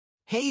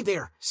Hey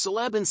there,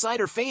 Celeb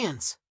Insider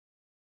fans!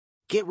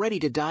 Get ready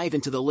to dive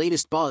into the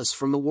latest buzz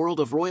from the world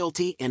of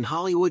royalty and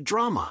Hollywood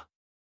drama.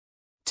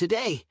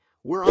 Today,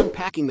 we're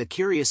unpacking the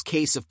curious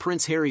case of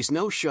Prince Harry's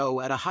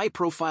no-show at a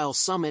high-profile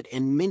summit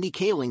and Mindy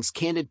Kaling's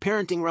candid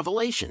parenting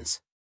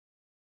revelations.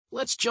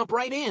 Let's jump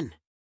right in.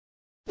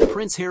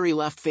 Prince Harry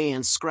left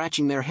fans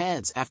scratching their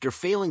heads after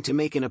failing to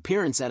make an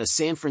appearance at a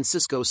San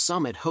Francisco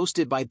summit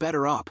hosted by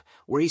BetterUp,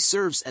 where he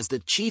serves as the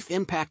Chief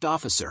Impact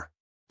Officer.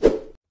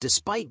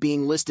 Despite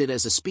being listed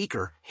as a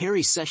speaker,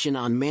 Harry's session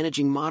on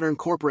managing modern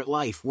corporate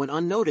life went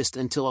unnoticed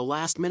until a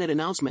last-minute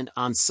announcement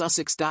on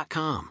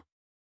Sussex.com.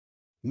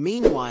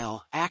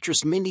 Meanwhile,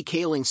 actress Mindy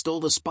Kaling stole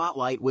the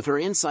spotlight with her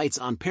insights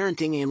on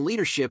parenting and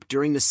leadership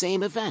during the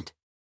same event.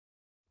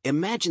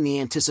 Imagine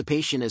the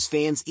anticipation as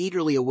fans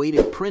eagerly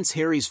awaited Prince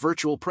Harry's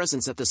virtual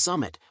presence at the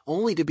summit,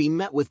 only to be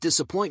met with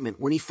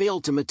disappointment when he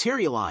failed to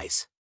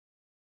materialize.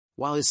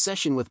 While his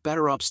session with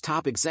BetterUp's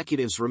top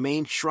executives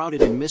remained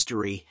shrouded in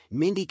mystery,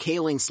 Mindy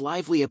Kaling's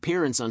lively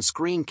appearance on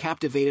screen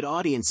captivated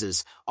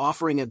audiences,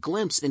 offering a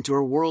glimpse into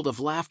her world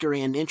of laughter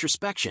and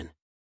introspection.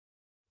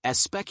 As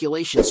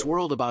speculation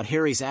swirled about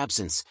Harry's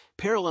absence,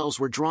 parallels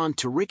were drawn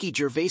to Ricky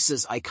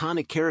Gervais's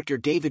iconic character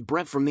David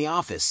Brent from The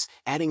Office,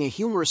 adding a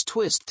humorous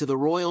twist to the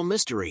royal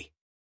mystery.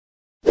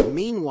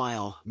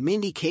 Meanwhile,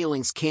 Mindy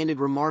Kaling's candid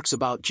remarks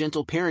about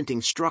gentle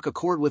parenting struck a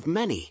chord with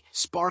many,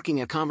 sparking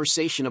a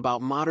conversation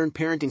about modern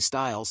parenting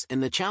styles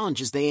and the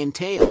challenges they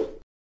entail.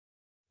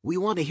 We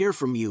want to hear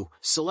from you,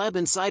 Celeb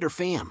Insider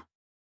fam.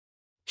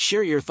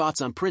 Share your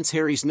thoughts on Prince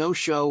Harry's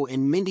no-show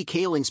and Mindy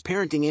Kaling's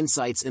parenting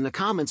insights in the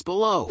comments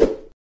below.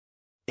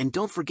 And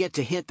don't forget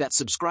to hit that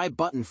subscribe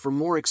button for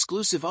more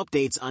exclusive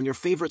updates on your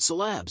favorite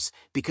celebs,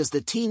 because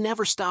the tea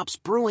never stops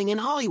brewing in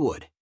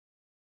Hollywood.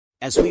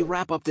 As we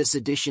wrap up this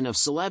edition of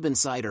Celeb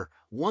Insider,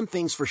 one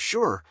thing's for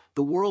sure,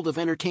 the world of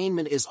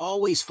entertainment is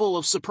always full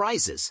of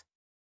surprises.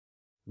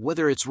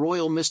 Whether it's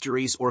royal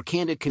mysteries or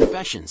candid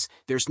confessions,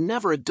 there's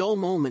never a dull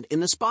moment in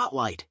the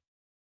spotlight.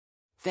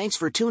 Thanks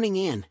for tuning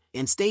in,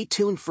 and stay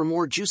tuned for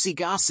more juicy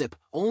gossip,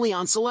 only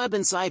on Celeb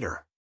Insider.